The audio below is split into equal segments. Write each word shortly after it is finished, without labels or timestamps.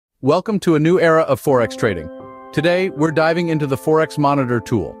Welcome to a new era of Forex trading. Today, we're diving into the Forex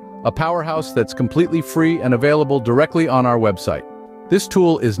Monitortool, a powerhouse that's completely free and available directly on our website. This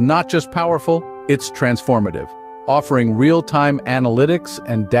tool is not just powerful, it's transformative, offering real-time analytics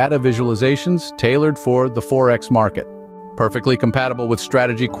and data visualizations tailored for the Forex market. Perfectly compatible with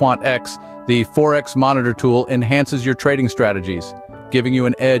StrategyQuantX, the Forex Monitortool enhances your trading strategies, giving you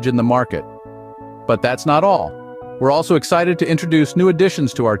an edge in the market. But that's not all. We're also excited to introduce new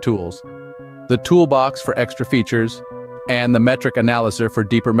additions to our tools: the Toolbox for extra features, and the Metrikanalyser for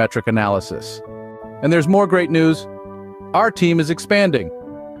deeper metric analysis. And there's more great news. Our team is expanding.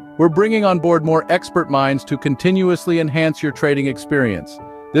 We're bringing on board more expert minds to continuously enhance your trading experience.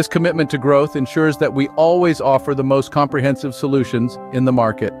 This commitment to growth ensures that we always offer the most comprehensive solutions in the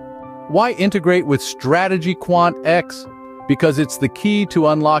market. Why integrate with StrategyQuantX? Because it's the key to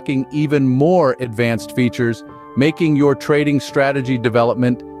unlocking even more advanced features, making your trading strategy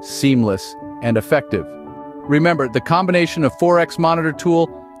development seamless and effective. Remember, the combination of Forex Monitortool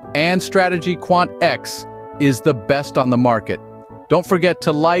and StrategyQuantX is the best on the market. Don't forget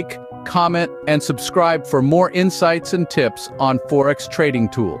to like, comment, and subscribe for more insights and tips on Forex trading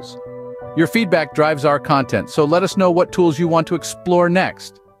tools. Your feedback drives our content, so let us know what tools you want to explore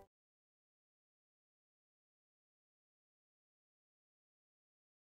next.